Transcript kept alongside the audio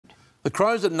The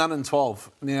Crows at none and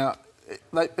 12. Now,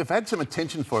 they've had some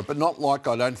attention for it, but not like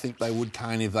I don't think they would,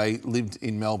 Kane, if they lived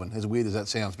in Melbourne, as weird as that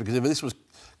sounds. Because if this was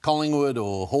Collingwood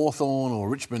or Hawthorn or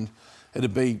Richmond,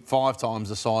 it'd be 5 times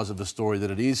the size of the story that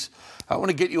it is. I want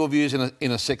to get your views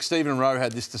in a sec. Stephen Rowe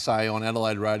had this to say on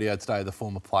Adelaide Radio today, the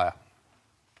former player.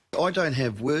 I don't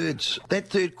have words. That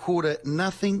third quarter,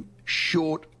 nothing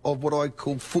short of what I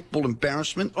call football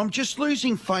embarrassment. I'm just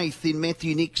losing faith in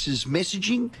Matthew Nicks's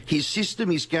messaging, his system,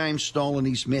 his game style and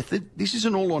his method. This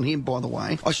isn't all on him, by the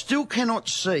way. I still cannot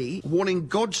see what in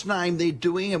God's name they're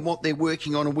doing and what they're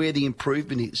working on and where the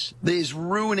improvement is. There's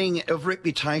ruining of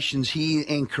reputations here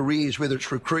and careers, whether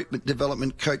it's recruitment,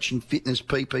 development, coaching, fitness,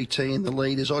 PPT and the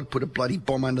leaders. I'd put a bloody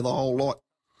bomb under the whole lot.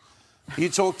 You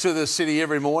talk to the city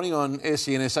every morning on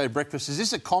SENSA Breakfast. Is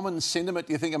this a common sentiment,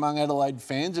 do you think, among Adelaide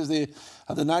fans? Are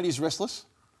the natives restless?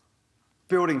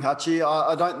 Building, Hutchie.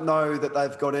 I don't know that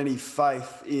they've got any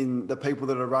faith in the people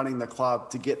that are running the club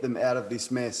to get them out of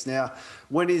this mess. Now,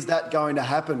 when is that going to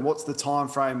happen? What's the time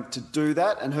frame to do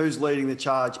that? And who's leading the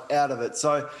charge out of it?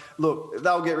 So, look,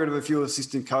 they'll get rid of a few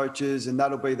assistant coaches and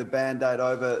that'll be the Band-Aid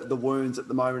over the wounds at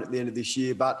the moment at the end of this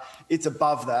year. But it's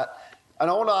above that. And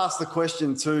I want to ask the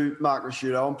question to Mark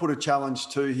Ricciuto and put a challenge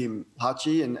to him,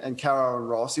 Hutchie and Caro and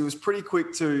Ross. He was pretty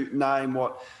quick to name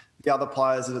what the other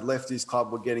players that had left his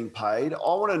club were getting paid. I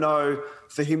want to know,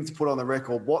 for him to put on the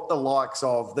record, what the likes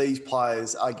of these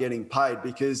players are getting paid,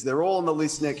 because they're all on the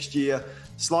list next year.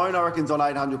 Sloan, I reckon's on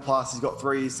 800 plus. He's got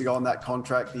 3 years to go on that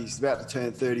contract. He's about to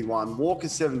turn 31.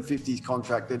 Walker's 750. He's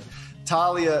contracted.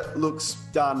 Talia looks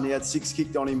done. He had 6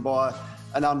 kicked on him by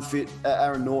an unfit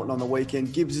Aaron Norton on the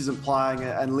weekend. Gibbs isn't playing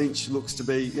and Lynch looks to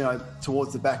be,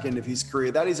 towards the back end of his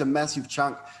career. That is a massive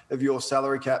chunk of your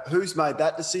salary cap. Who's made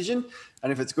that decision?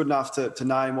 And if it's good enough to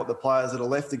name what the players that are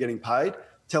left are getting paid,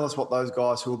 tell us what those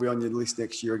guys who will be on your list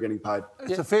next year are getting paid.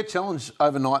 It's a fair challenge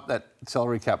overnight, that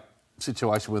salary cap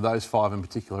situation with those 5 in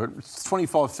particular. It's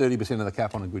 25-30% of the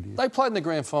cap on a good year. They played in the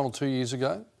grand final 2 years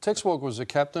ago. Tex Walker was the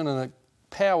captain and a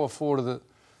power forward of the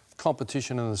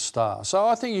competition and the star. So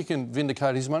I think you can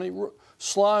vindicate his money.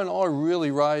 Sloan, I really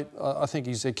rate. I think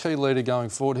he's their key leader going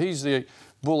forward. He's the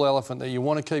bull elephant that you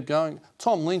want to keep going.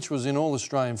 Tom Lynch was in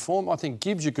all-Australian form. I think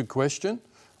Gibbs you could question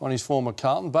on his form at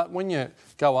Carlton, but when you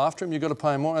go after him, you've got to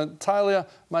pay him more. And Taylor,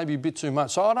 maybe a bit too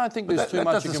much. So I don't think there's too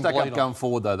much you can bleed on. That doesn't stack up going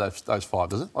forward, though, those 5,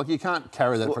 does it? Like, you can't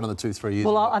carry that for another 2-3 years.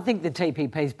 Well, I think the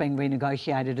TPP's been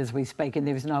renegotiated as we speak, and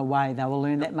there's no way they will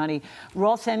earn that money.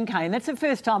 Ross and Kane, that's the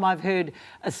first time I've heard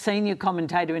a senior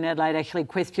commentator in Adelaide actually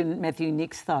question Matthew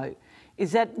Nicks, though.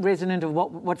 Is that resonant of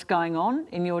what's going on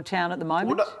in your town at the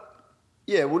moment?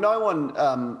 Well, no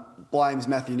one blames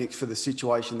Matthew Nicks for the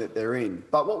situation that they're in.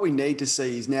 But what we need to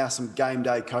see is now some game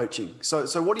day coaching. So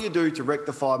what do you do to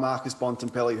rectify Marcus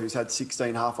Bontempelli, who's had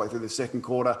 16 halfway through the second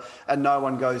quarter and no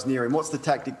one goes near him? What's the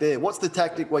tactic there? What's the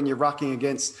tactic when you're rucking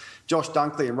against Josh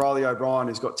Dunkley and Riley O'Brien,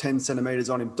 who's got 10 centimetres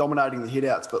on him, dominating the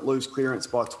hit-outs but lose clearance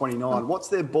by 29? What's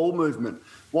their ball movement?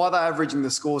 Why are they averaging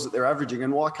the scores that they're averaging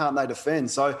and why can't they defend?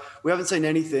 So we haven't seen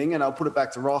anything, and I'll put it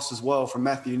back to Ross as well, from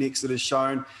Matthew Nicks, that has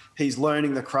shown he's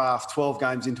learning the craft 12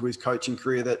 games into his coaching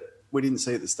career that we didn't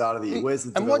see at the start of the year. Where's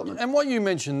the development? And what you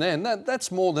mentioned then,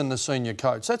 that's more than the senior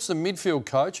coach. That's the midfield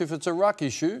coach. If it's a ruck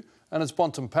issue and it's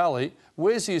Bontempelli,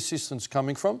 where's the assistance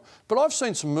coming from? But I've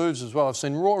seen some moves as well. I've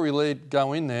seen Rory Laird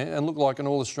go in there and look like an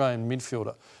all-Australian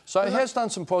midfielder. So he has done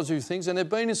some positive things and they've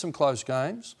been in some close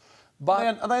games.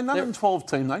 But are they a none and 12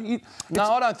 team, though? No,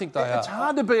 I don't think they are. It's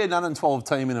hard to be a none and 12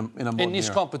 team in a modern in this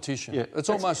era. competition. Yeah. It's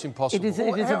almost impossible. It is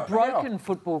a broken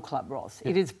football club, Ross. Yeah.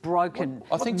 It is broken.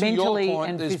 I think mentally to your point,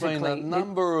 and there's physically. Been a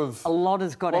number of a lot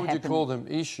has got to happen. What would you call them?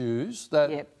 Issues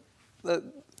that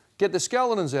get the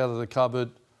skeletons out of the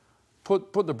cupboard,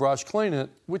 put the brush, clean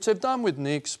it, which they've done with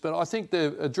Nicks. But I think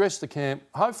they've addressed the camp,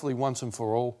 hopefully once and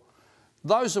for all.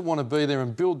 Those that want to be there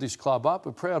and build this club up,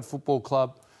 a proud football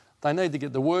club, they need to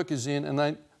get the workers in and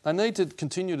they need to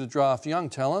continue to draft young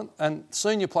talent and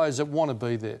senior players that want to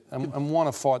be there and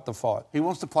want to fight the fight. He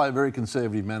wants to play a very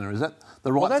conservative manner. Is that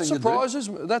the right thing to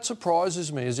do? That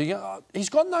surprises me. He's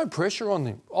got no pressure on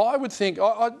him. I would think...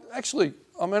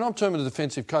 I'm termed a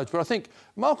defensive coach, but I think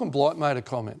Malcolm Blight made a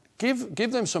comment. Give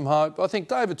them some hope. I think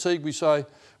David Teague, we say,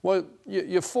 well,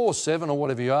 you're 4-7 or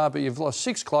whatever you are, but you've lost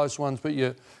 6 close ones, but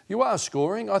you are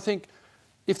scoring. I think...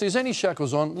 if there's any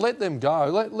shackles on, let them go.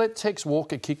 Let Tex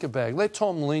Walker kick a bag. Let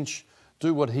Tom Lynch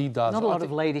do what he does. Not a lot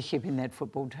of leadership in that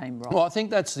football team, right? Well, I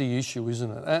think that's the issue,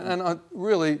 isn't it? And I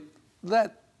really,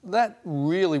 that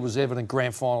really was evident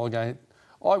grand final game.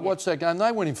 I watched that game.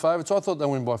 They went in favourites. I thought they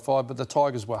went by 5, but the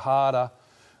Tigers were harder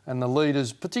and the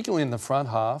leaders, particularly in the front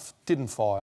half, didn't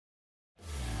fire.